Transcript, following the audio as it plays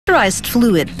pressurized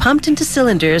fluid pumped into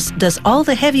cylinders does all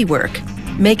the heavy work,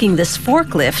 making this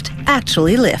forklift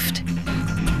actually lift.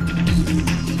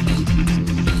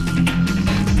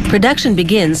 Production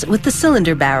begins with the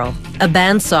cylinder barrel. A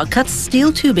bandsaw cuts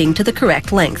steel tubing to the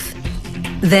correct length.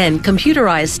 Then,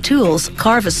 computerized tools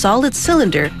carve a solid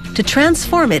cylinder to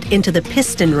transform it into the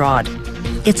piston rod.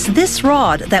 It's this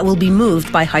rod that will be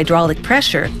moved by hydraulic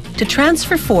pressure to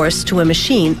transfer force to a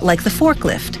machine like the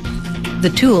forklift. The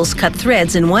tools cut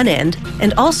threads in one end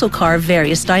and also carve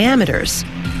various diameters.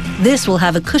 This will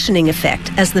have a cushioning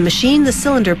effect as the machine the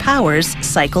cylinder powers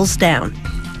cycles down.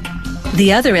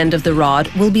 The other end of the rod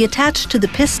will be attached to the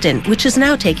piston, which is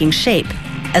now taking shape,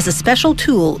 as a special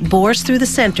tool bores through the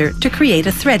center to create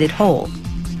a threaded hole.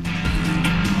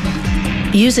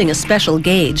 Using a special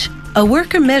gauge, a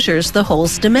worker measures the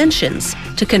hole's dimensions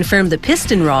to confirm the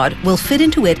piston rod will fit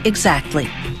into it exactly.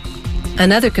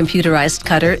 Another computerized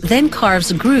cutter then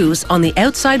carves grooves on the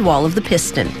outside wall of the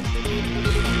piston.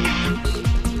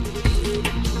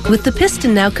 With the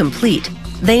piston now complete,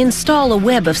 they install a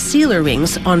web of sealer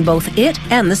rings on both it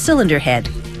and the cylinder head,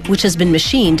 which has been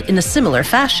machined in a similar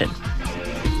fashion.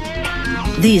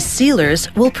 These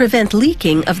sealers will prevent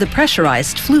leaking of the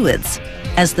pressurized fluids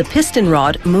as the piston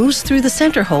rod moves through the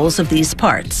center holes of these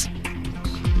parts.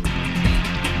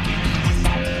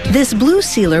 This blue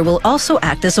sealer will also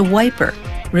act as a wiper,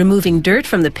 removing dirt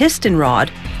from the piston rod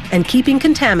and keeping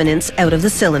contaminants out of the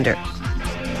cylinder.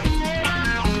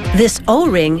 This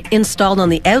O-ring installed on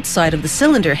the outside of the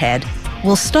cylinder head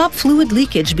will stop fluid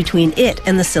leakage between it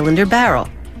and the cylinder barrel.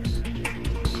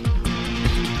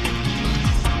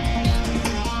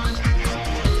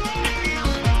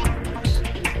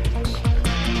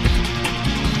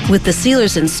 With the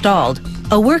sealers installed,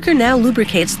 a worker now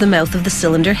lubricates the mouth of the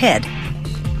cylinder head.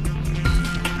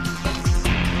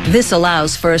 This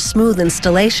allows for a smooth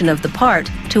installation of the part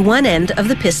to one end of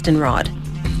the piston rod.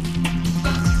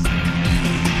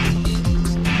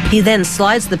 He then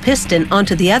slides the piston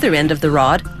onto the other end of the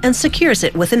rod and secures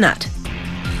it with a nut.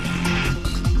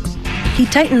 He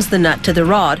tightens the nut to the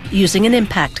rod using an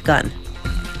impact gun.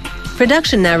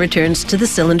 Production now returns to the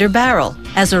cylinder barrel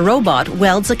as a robot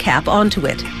welds a cap onto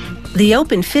it. The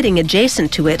open fitting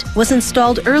adjacent to it was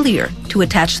installed earlier to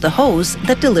attach the hose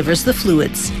that delivers the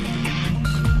fluids.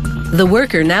 The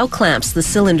worker now clamps the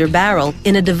cylinder barrel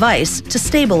in a device to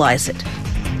stabilize it.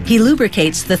 He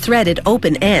lubricates the threaded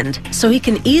open end so he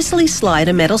can easily slide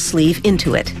a metal sleeve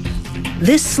into it.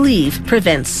 This sleeve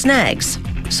prevents snags,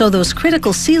 so those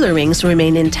critical sealer rings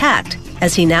remain intact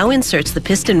as he now inserts the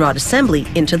piston rod assembly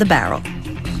into the barrel.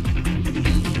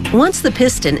 Once the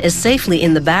piston is safely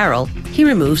in the barrel, he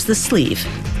removes the sleeve.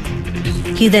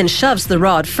 He then shoves the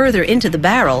rod further into the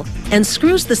barrel and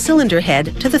screws the cylinder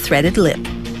head to the threaded lip.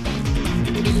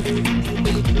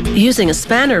 Using a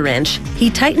spanner wrench, he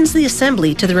tightens the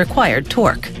assembly to the required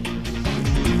torque.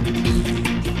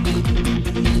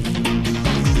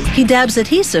 He dabs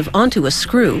adhesive onto a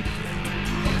screw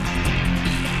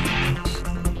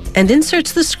and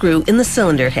inserts the screw in the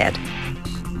cylinder head.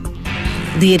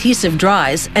 The adhesive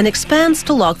dries and expands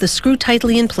to lock the screw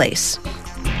tightly in place.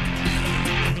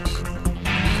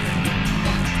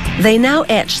 They now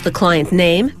etch the client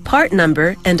name, part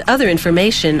number, and other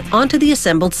information onto the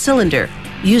assembled cylinder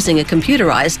using a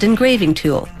computerized engraving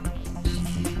tool.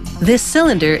 This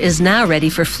cylinder is now ready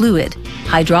for fluid,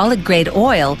 hydraulic-grade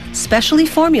oil specially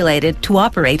formulated to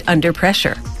operate under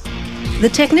pressure. The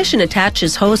technician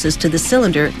attaches hoses to the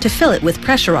cylinder to fill it with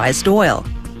pressurized oil.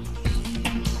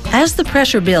 As the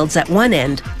pressure builds at one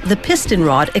end, the piston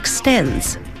rod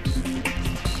extends.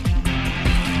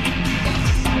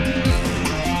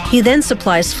 He then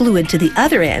supplies fluid to the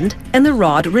other end and the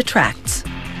rod retracts.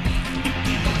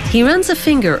 He runs a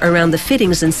finger around the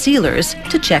fittings and sealers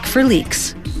to check for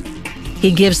leaks. He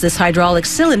gives this hydraulic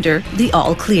cylinder the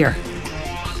all clear.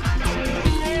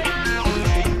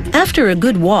 After a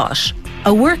good wash,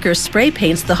 a worker spray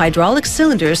paints the hydraulic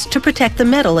cylinders to protect the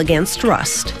metal against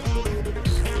rust.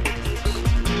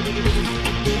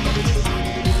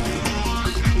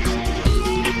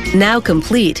 Now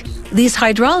complete, these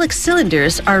hydraulic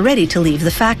cylinders are ready to leave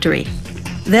the factory.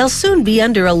 They'll soon be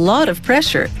under a lot of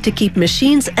pressure to keep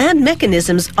machines and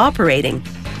mechanisms operating,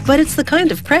 but it's the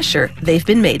kind of pressure they've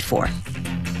been made for.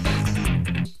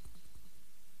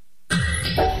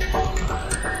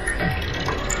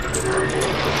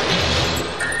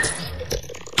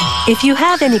 If you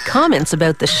have any comments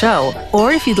about the show,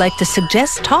 or if you'd like to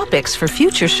suggest topics for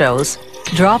future shows,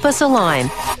 drop us a line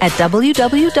at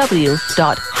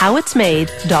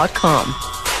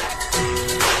www.howitsmade.com.